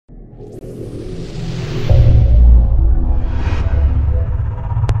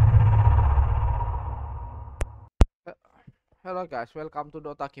Hello guys, welcome to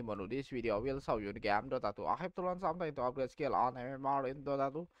Dota Kimono. This video will show you the game Dota 2. I have to learn something to upgrade skill on MMR in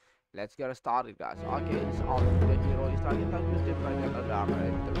Dota 2. Let's get started guys. Okay, it's all the hero is target with different armor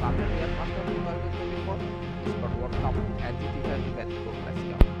and the target get master to target to before. It's per World Cup and defense event. Go, let's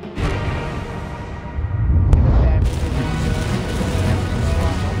go.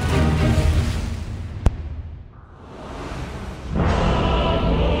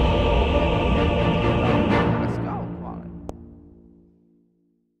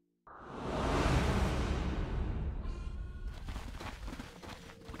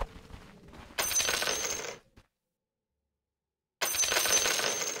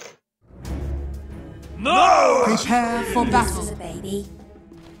 No! Prepare for battle. This is a baby.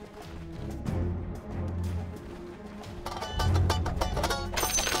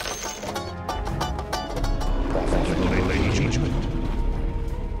 Engagement.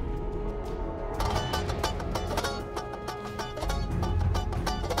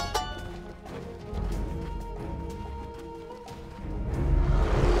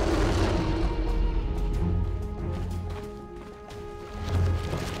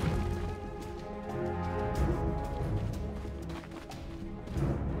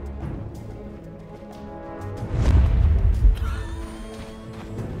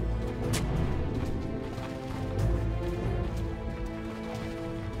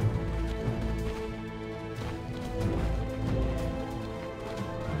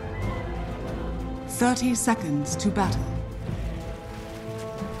 Thirty seconds to battle.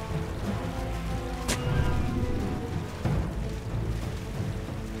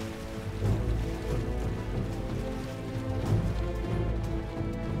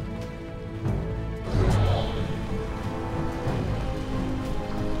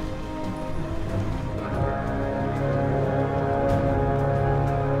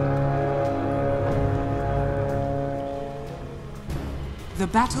 The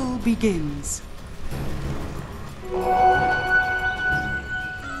battle begins.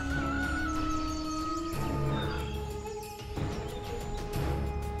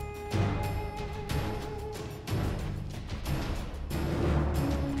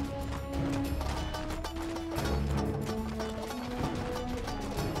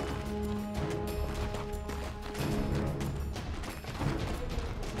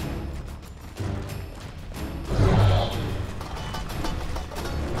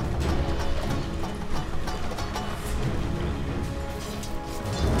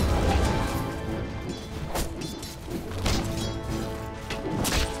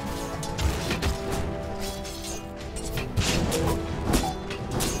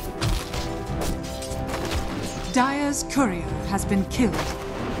 Dire's courier has been killed.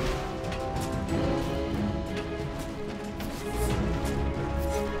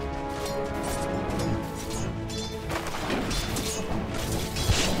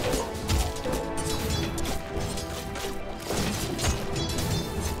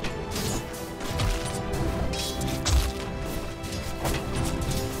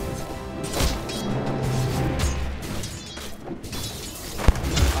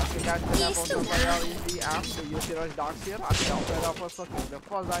 Dak Seer, als je altijd al vast de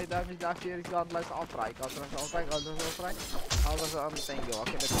voorzijde damage Dak Seer is gone less outright, outright, others on the thing.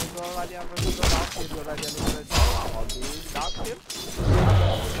 Okay, the thing go already on the Dak Seer, already on the Dak Seer.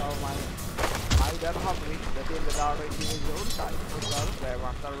 So my dad hungry, the team that are in the own side, so they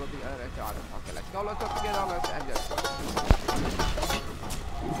want to do the other side. Okay, let's go, let's go together, let's enjoy.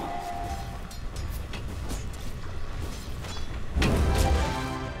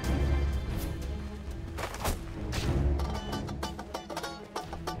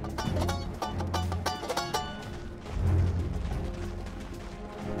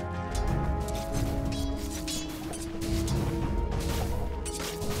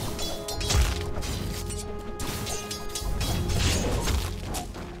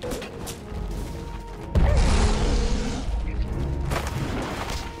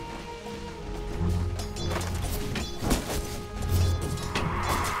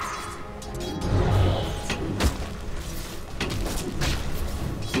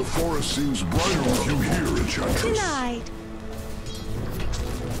 The forest seems brighter with you here, Enchantress. Denied.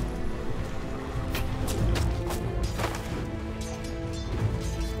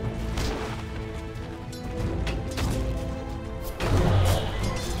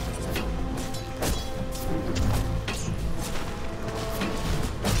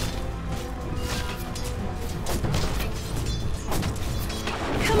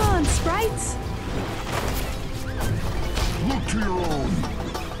 Come on, sprites. Look to your own.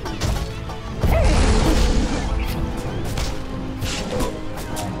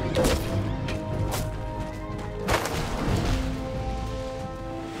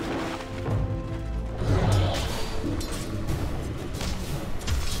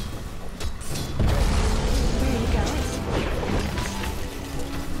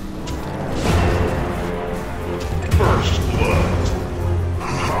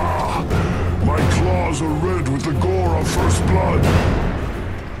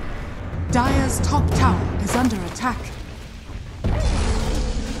 Dire's top tower is under attack.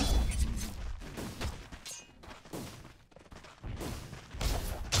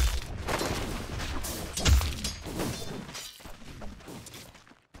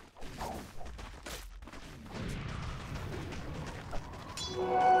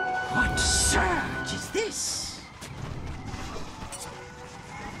 What surge is this?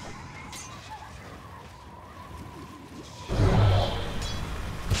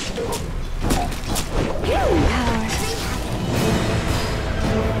 Healing power.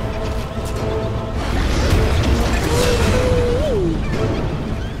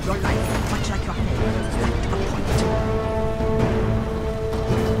 Your life, much like your head, lacked a point.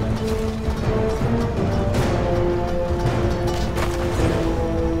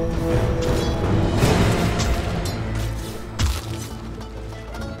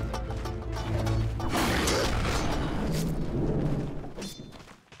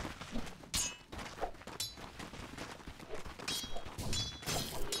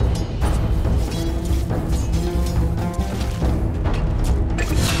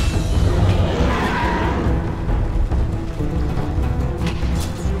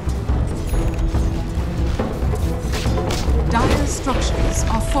 Dire's structures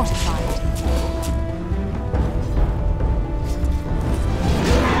are fortified.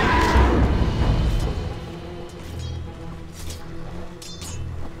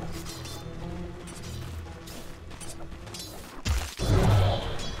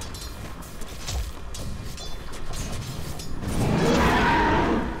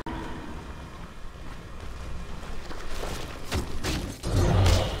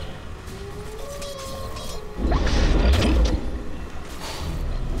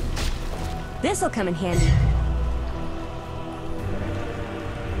 This'll come in handy.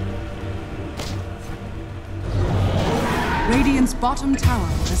 Radiant's bottom tower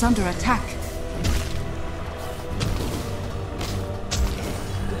is under attack.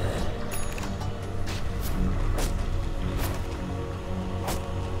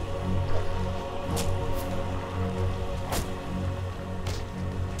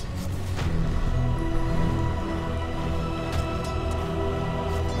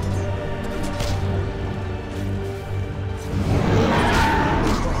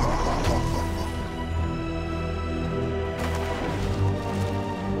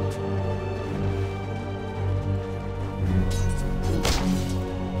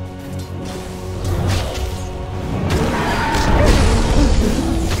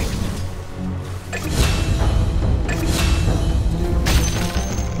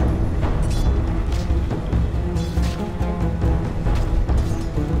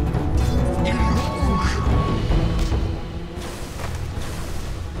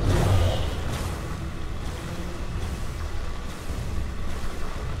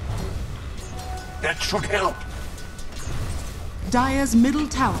 That should help. Dire's middle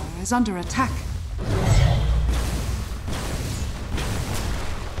tower is under attack.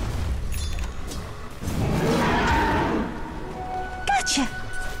 Gotcha!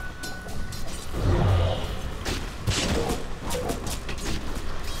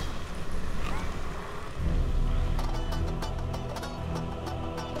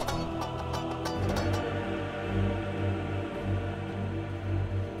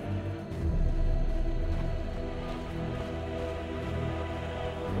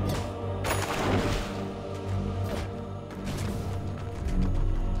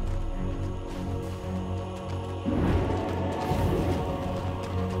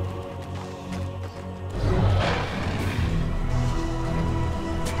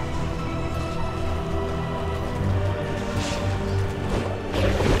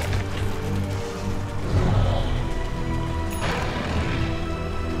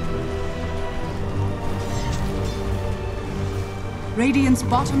 Radiant's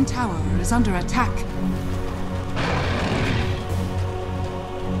bottom tower is under attack.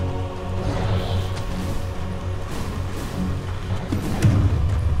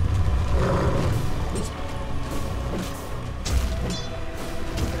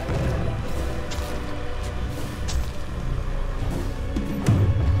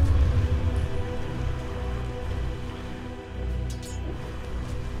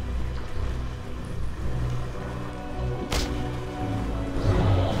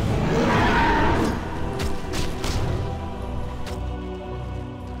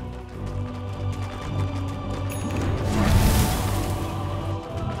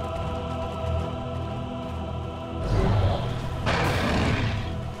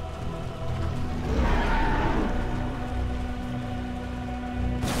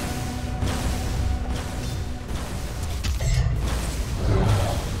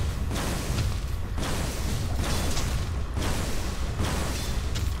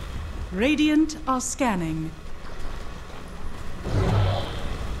 Radiant are scanning.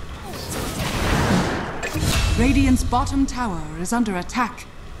 Radiant's bottom tower is under attack.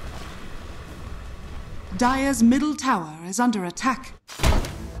 Dire's middle tower is under attack.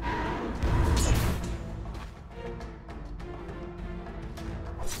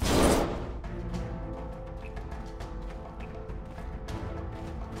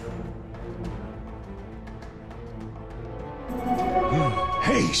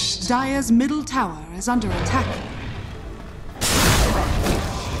 Haste! Dire's middle tower is under attack.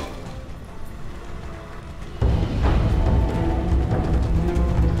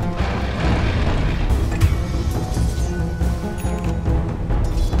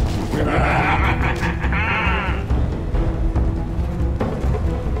 Get back.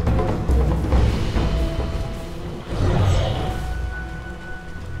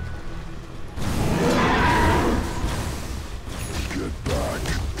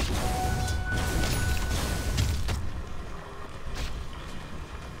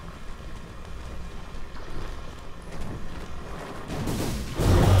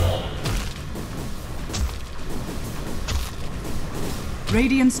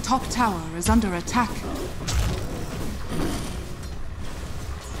 Radiant's top tower is under attack.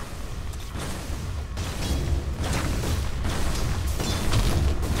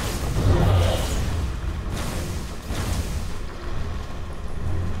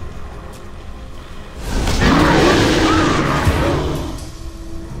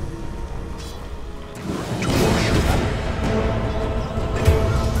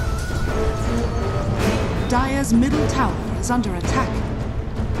 Dire's middle tower is under attack.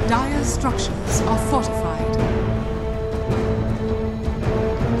 Dire's structures are fortified.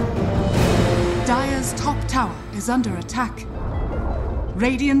 Dire's top tower is under attack.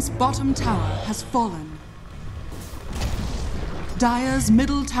 Radiant's bottom tower has fallen. Dire's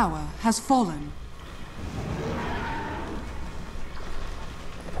middle tower has fallen.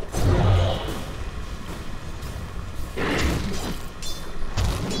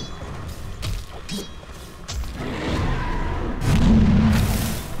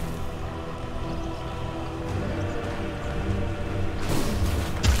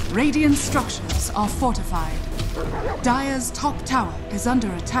 Radiant structures are fortified. Dire's top tower is under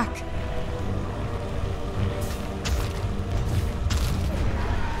attack.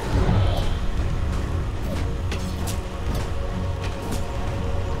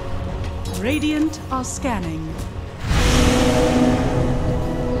 Radiant are scanning.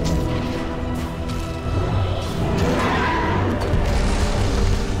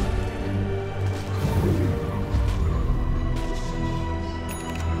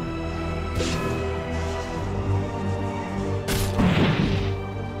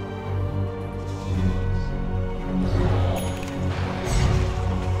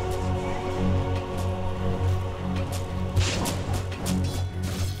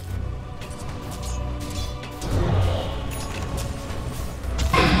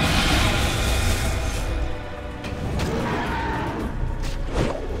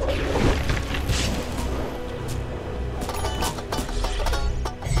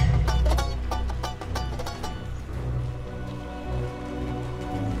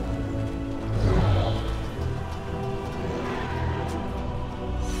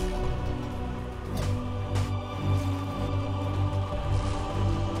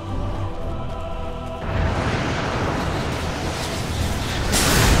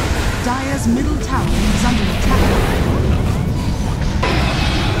 Dire's middle tower is under attack.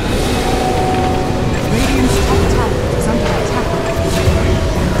 Radiant's top tower is under attack.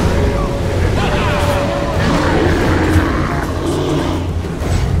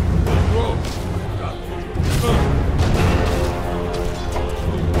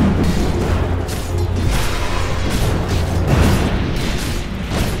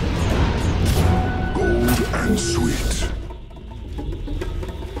 Gold and sweet.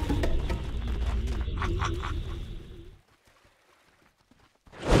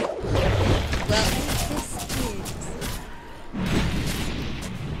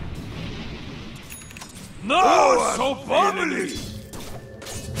 No, so bubbly!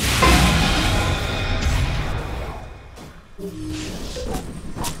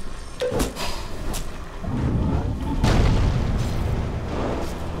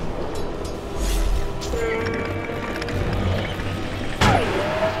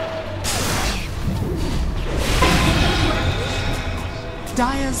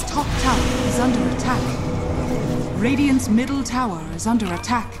 Dire's top tower is under attack. Radiant's middle tower is under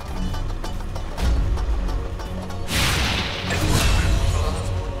attack.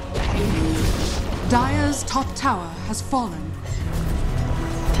 Dire's top tower has fallen.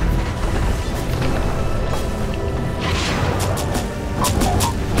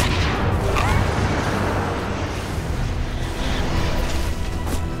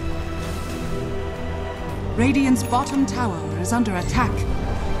 Radiant's bottom tower is under attack.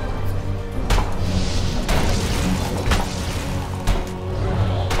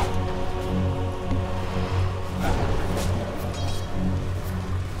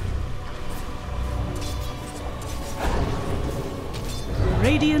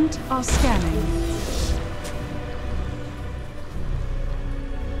 Radiant are scanning.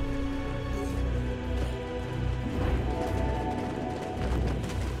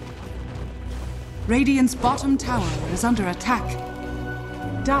 Radiant's bottom tower is under attack.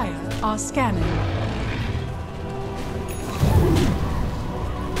 Dire are scanning.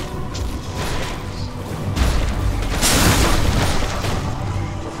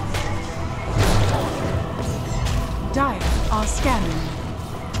 Dire are scanning.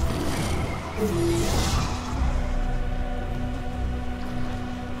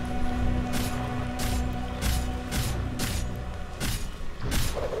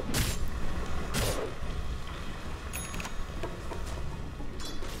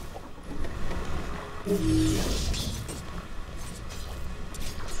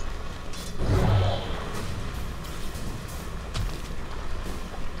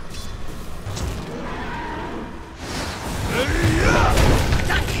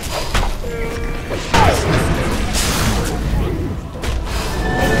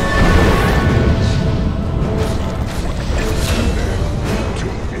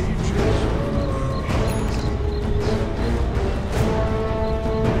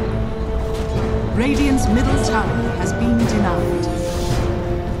 Radiant's middle tower has been denied.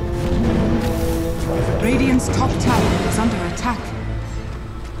 Radiant's top tower is under attack.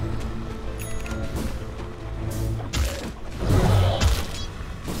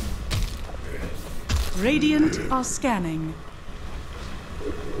 Radiant are scanning.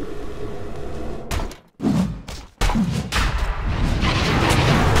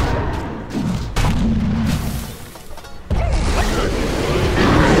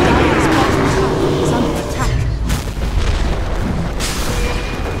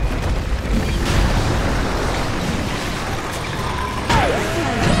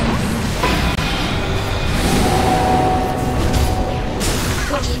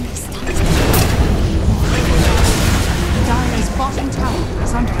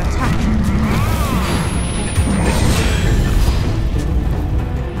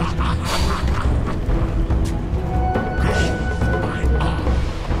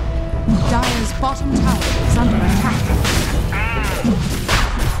 Bottom tower is under attack.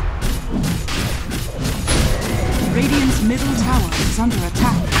 Radiant's middle tower is under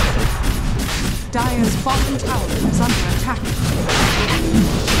attack. Dire's bottom tower is under attack.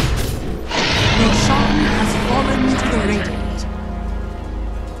 Roshan has fallen to the Radiant.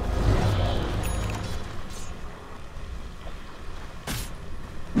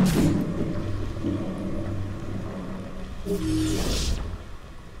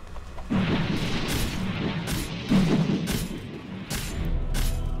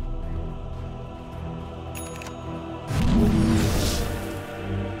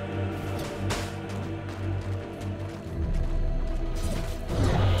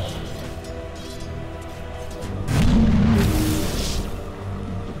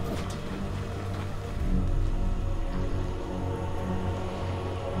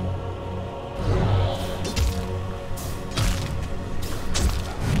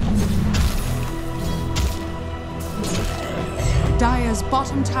 Dire's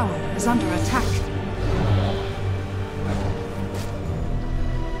bottom tower is under attack.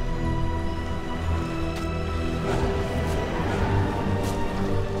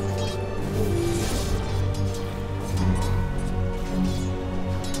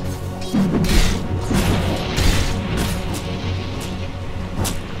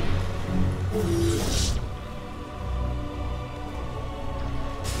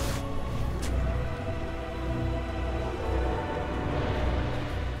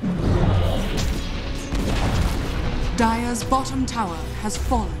 Dire's bottom tower has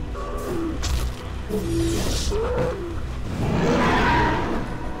fallen.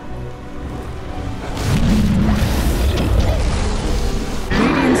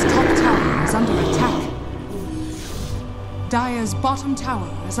 Radiant's top tower is under attack. Dire's bottom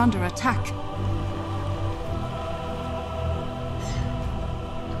tower is under attack.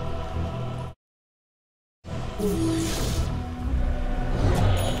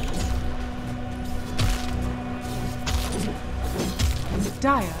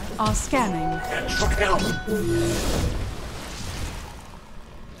 Dire are scanning.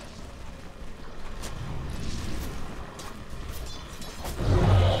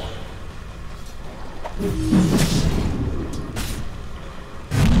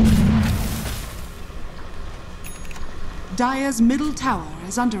 Dire's middle tower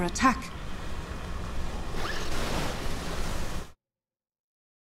is under attack.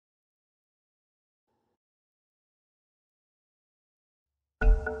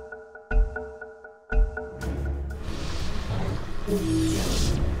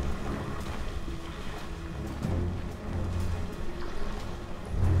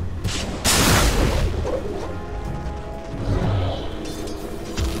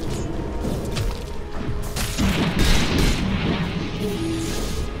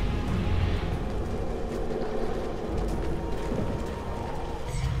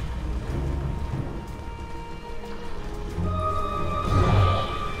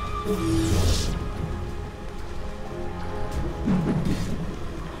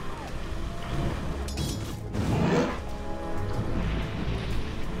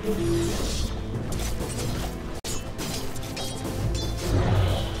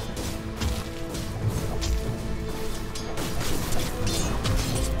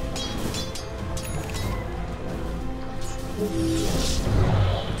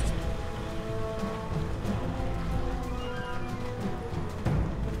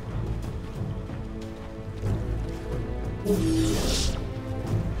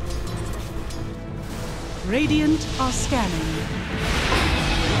 Radiant are scanning.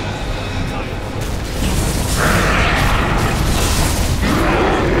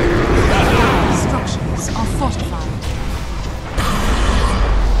 Structures are fortified.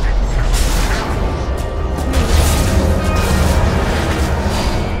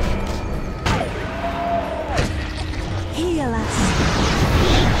 Heal us.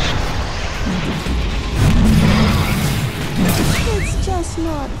 It's just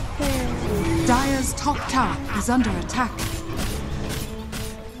not fair. Dire's top tower is under attack.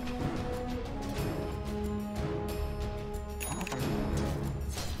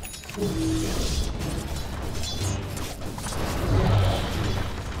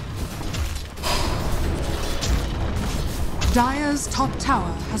 Dire's top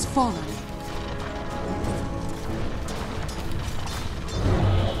tower has fallen.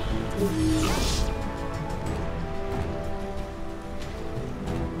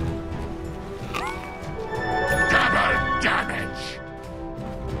 Double damage!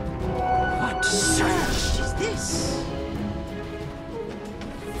 What surge is this?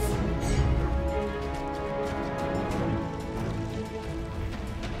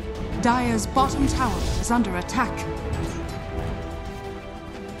 Dire's bottom tower is under attack.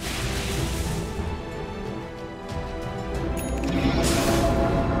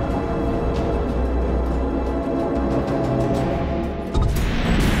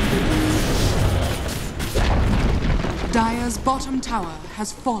 Dire's bottom tower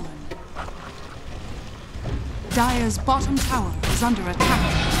has fallen. Dire's bottom tower is under attack.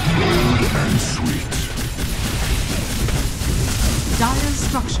 And sweet. Dire's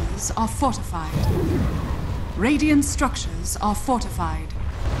structures are fortified. Radiant structures are fortified.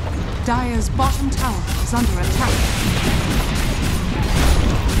 Dire's bottom tower is under attack.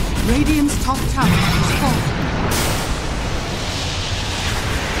 Radiant's top tower has fallen.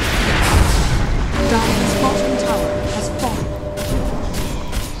 Dire's bottom tower has fallen.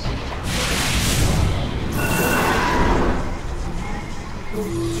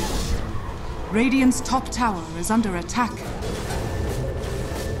 Radiant's top tower is under attack.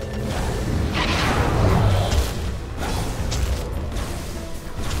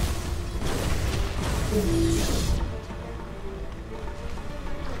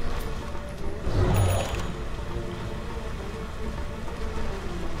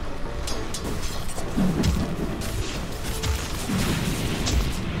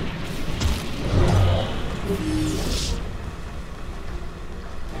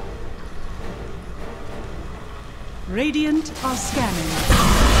 Radiant are scanning.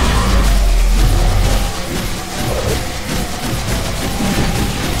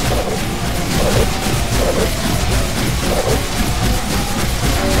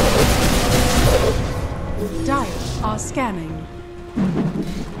 Dire are scanning.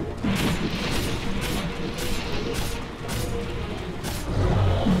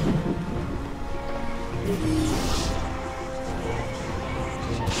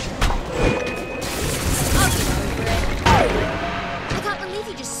 I can't believe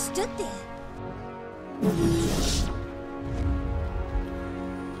you just stood there.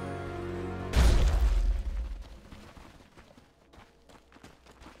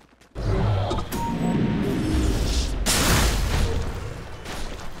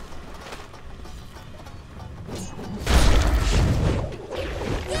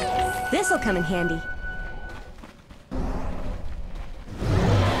 This'll come in handy.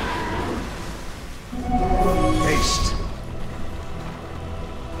 Haste.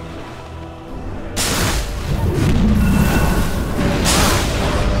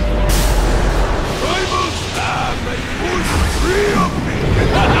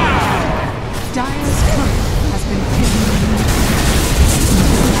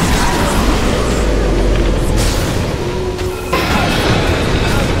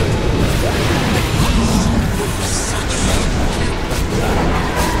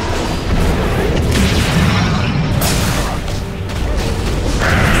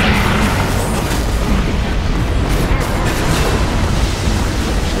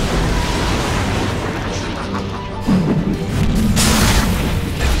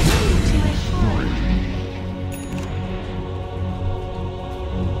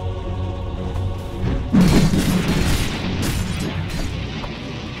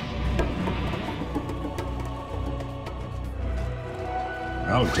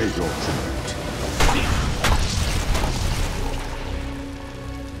 I'll take your tribute.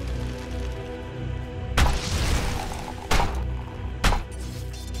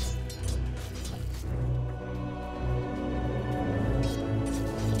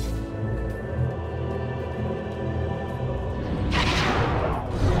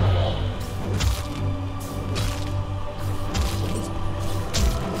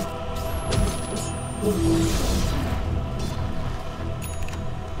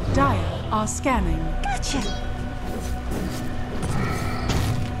 Dire are scanning. Gotcha.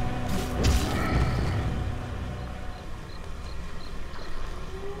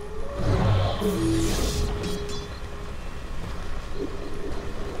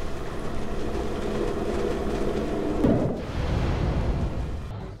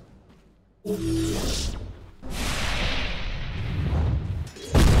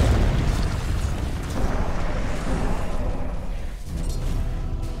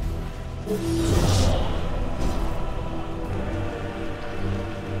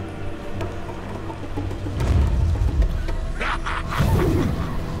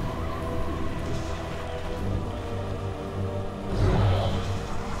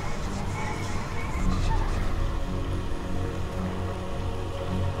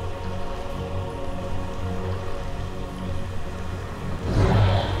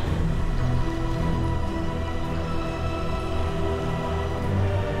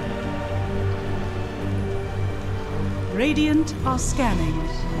 Radiant are scanning.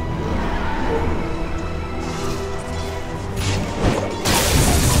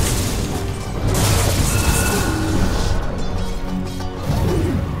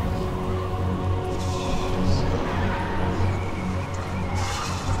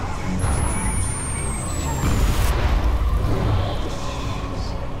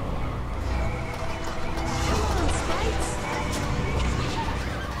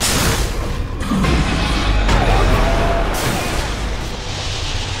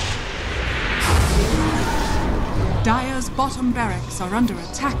 Dire's bottom barracks are under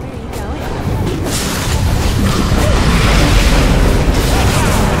attack. Where are you going?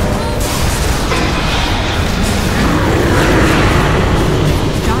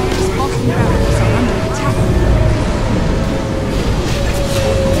 Dire's bottom barracks are under attack.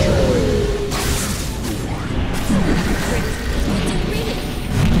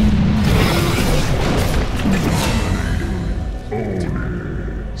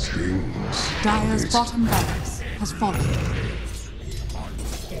 Dire's bottom barracks has fallen.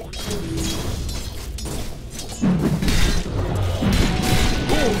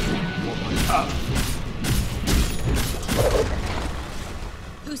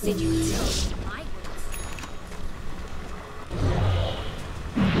 Who said you would tell my words?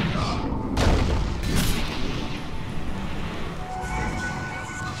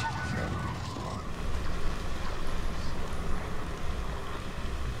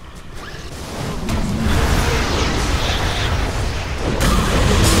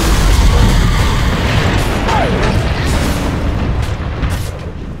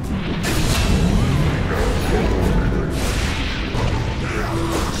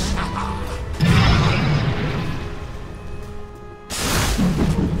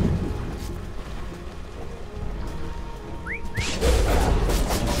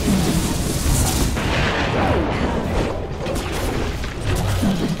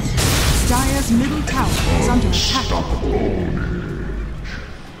 Dire's middle tower is under attack.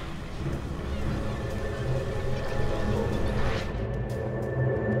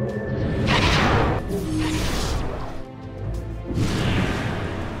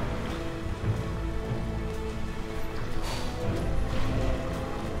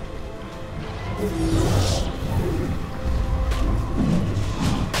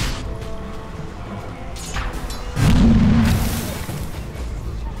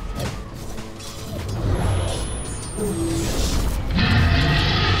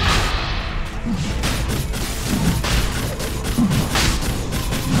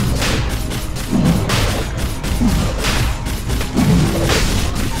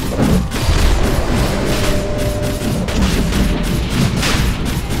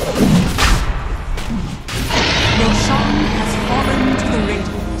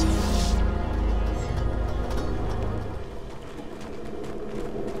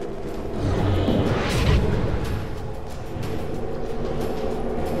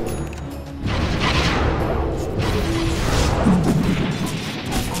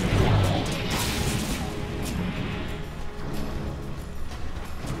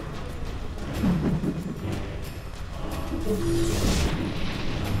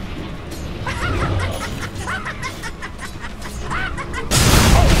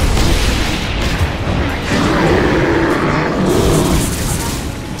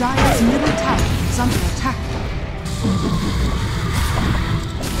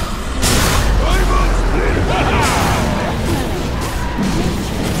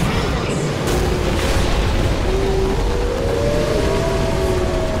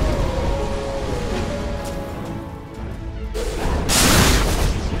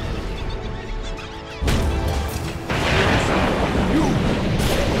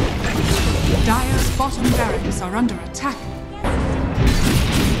 Dire's bottom barracks are under attack.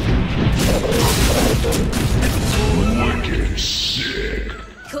 Wicked sick.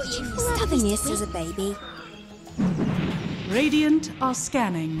 Cut you stubborn yes as a baby. Radiant are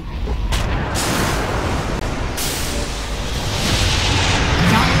scanning.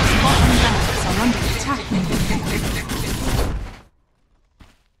 Dire's bottom barracks are under attack.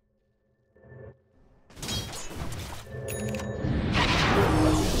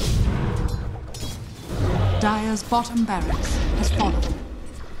 Dire's bottom barracks has fallen.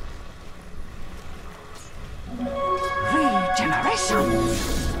 Regeneration!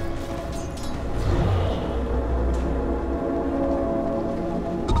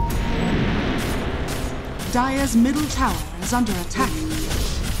 Dire's middle tower is under attack.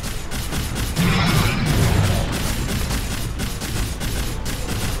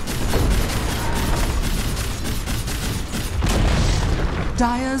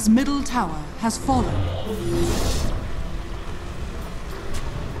 Dire's middle tower has fallen.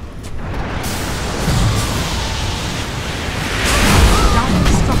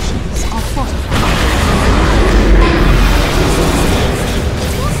 Dire's structures are fortified.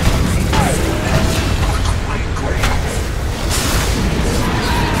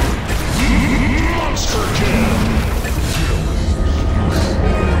 Monster kill.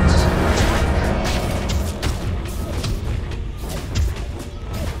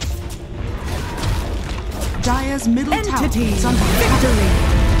 Dire's middle tower is under attack. Victory!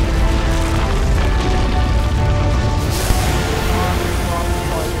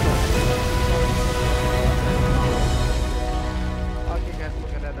 Okay guys,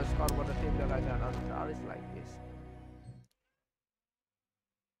 look at the score for the team that I got on the is like this.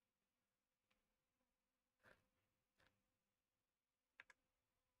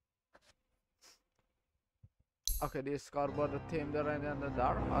 Okay, this score for the team that I got on the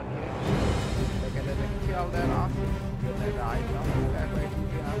dark. Okay, look at the kill that off. Then I got okay, wait,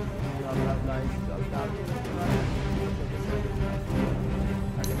 yeah, dice,